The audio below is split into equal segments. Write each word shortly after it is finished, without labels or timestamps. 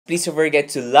please don't forget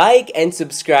to like and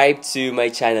subscribe to my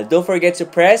channel. Don't forget to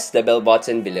press the bell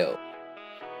button below.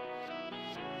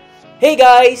 Hey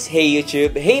guys! Hey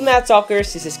YouTube! Hey Matt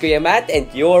Talkers! This is Kuya Matt and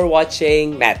you're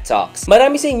watching Matt Talks.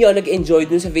 Marami sa inyo nag-enjoy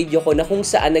dun sa video ko na kung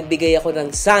saan nagbigay ako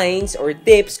ng signs or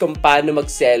tips kung paano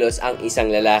magselos ang isang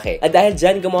lalaki. At dahil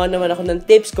dyan, gumawa naman ako ng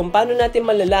tips kung paano natin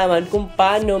malalaman kung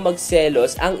paano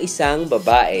magselos ang isang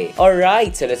babae.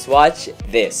 Alright, so let's watch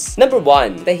this. Number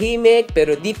 1, tahimik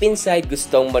pero deep inside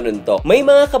gustong manuntok. May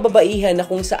mga kababaihan na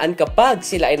kung saan kapag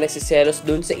sila ay nagsiselos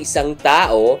dun sa isang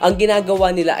tao, ang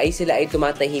ginagawa nila ay sila ay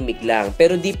tumatahimik lang.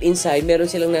 Pero deep inside, meron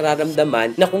silang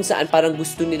nararamdaman na kung saan parang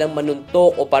gusto nilang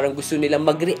manuntok o parang gusto nilang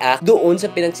mag-react doon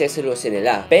sa pinagseselosan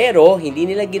nila. Pero hindi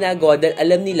nila ginagawa dahil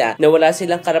alam nila na wala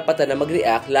silang karapatan na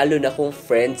mag-react lalo na kung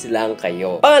friends lang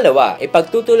kayo. Pangalawa,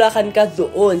 ipagtutulakan ka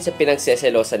doon sa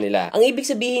pinagseselosan nila. Ang ibig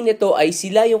sabihin nito ay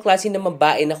sila yung klase ng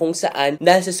babae na kung saan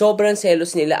dahil sa sobrang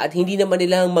selos nila at hindi naman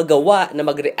nila magawa na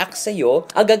mag-react sa'yo,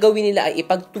 ang gagawin nila ay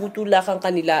ipagtutulakan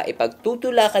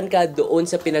ka doon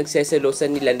sa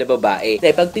pinagseselosan nila na babae na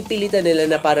ipagpipilitan nila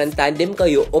na parang tandem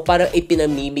kayo o parang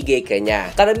ipinamimigay ka niya.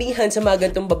 Karamihan sa mga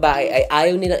gantong babae ay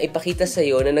ayaw nilang ipakita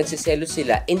sa'yo na nagsiselos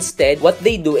sila. Instead, what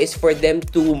they do is for them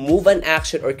to move an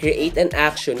action or create an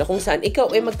action na kung saan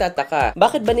ikaw ay magtataka.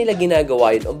 Bakit ba nila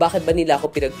ginagawa yun? O bakit ba nila ako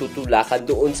pinagtutulakan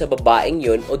doon sa babaeng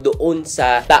yun o doon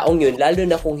sa taong yun lalo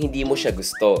na kung hindi mo siya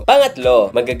gusto? Pangatlo,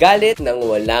 magagalit ng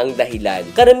walang dahilan.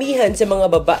 Karamihan sa mga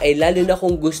babae lalo na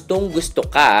kung gustong gusto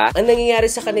ka, ang nangyayari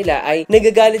sa kanila ay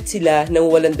nagagalit sila ng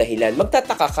walang dahilan.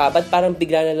 Magtataka ka, ba't parang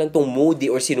bigla na lang tong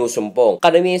moody or sinusumpong?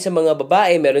 Karamihan sa mga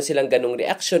babae, meron silang ganong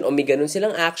reaction o may ganon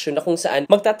silang action na kung saan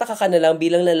magtataka ka na lang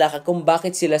bilang lalaki kung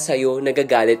bakit sila sa'yo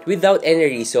nagagalit without any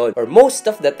reason. Or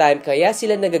most of the time, kaya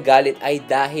sila nagagalit ay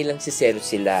dahil lang siselos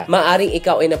sila. Maaring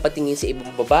ikaw ay napatingin sa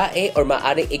ibang babae or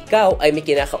maaring ikaw ay may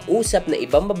kinakausap na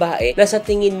ibang babae na sa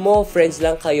tingin mo friends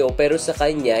lang kayo pero sa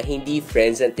kanya hindi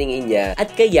friends ang tingin niya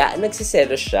at kaya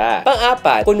nagsiselos siya.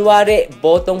 Pang-apat, kunwari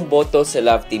botong-boto sa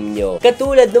love team nyo.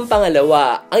 Katulad ng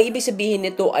pangalawa, ang ibig sabihin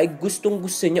nito ay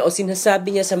gustong-gusto niya o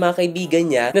sinasabi niya sa mga kaibigan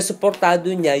niya na suportado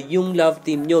niya yung love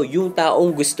team nyo, yung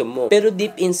taong gusto mo. Pero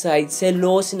deep inside,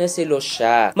 selos na selos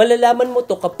siya. Malalaman mo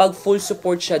to kapag full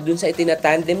support siya dun sa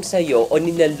itinatandem sa'yo o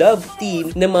nila love team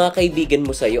ng mga kaibigan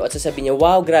mo sa'yo at sasabi niya,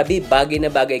 wow, grabe, bagay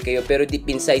na bagay kayo. Pero deep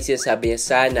inside, sinasabi niya,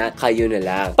 sana kayo na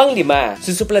lang. Panglima,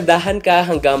 susupladahan ka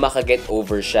hanggang makaget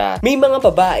over siya. May mga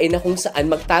babae na kung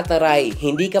saan magtataray,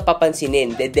 hindi ka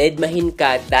papansinin, dededmahin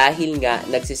ka dahil nga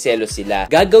nagsiselos sila.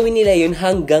 Gagawin nila yun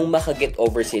hanggang makaget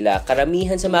over sila.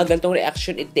 Karamihan sa mga gantong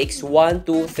reaction, it takes 1,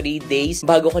 2, 3 days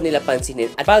bago ka nila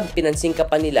pansinin. At pag pinansin ka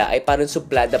pa nila, ay parang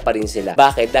suplada pa rin sila.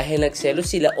 Bakit? Dahil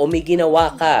nagselos sila o may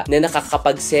ginawa ka na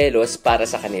nakakapagselos para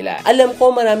sa kanila. Alam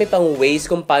ko marami pang ways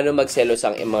kung paano magselos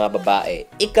ang mga babae.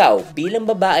 Ikaw, bilang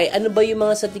babae, ano ba yung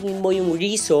mga sa tingin mo yung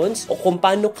reasons o kung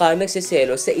paano ka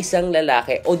nagsiselos sa isang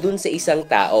lalaki o dun sa isang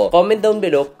tao? Comment down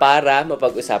below para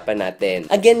mapag-usapan natin.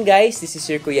 Again guys, this is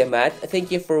your Kuya Matt.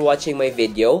 Thank you for watching my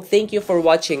video. Thank you for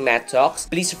watching Matt Talks.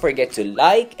 Please don't forget to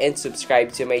like and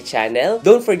subscribe to my channel.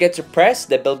 Don't forget to press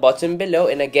the bell button below.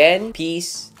 And again,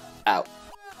 peace out.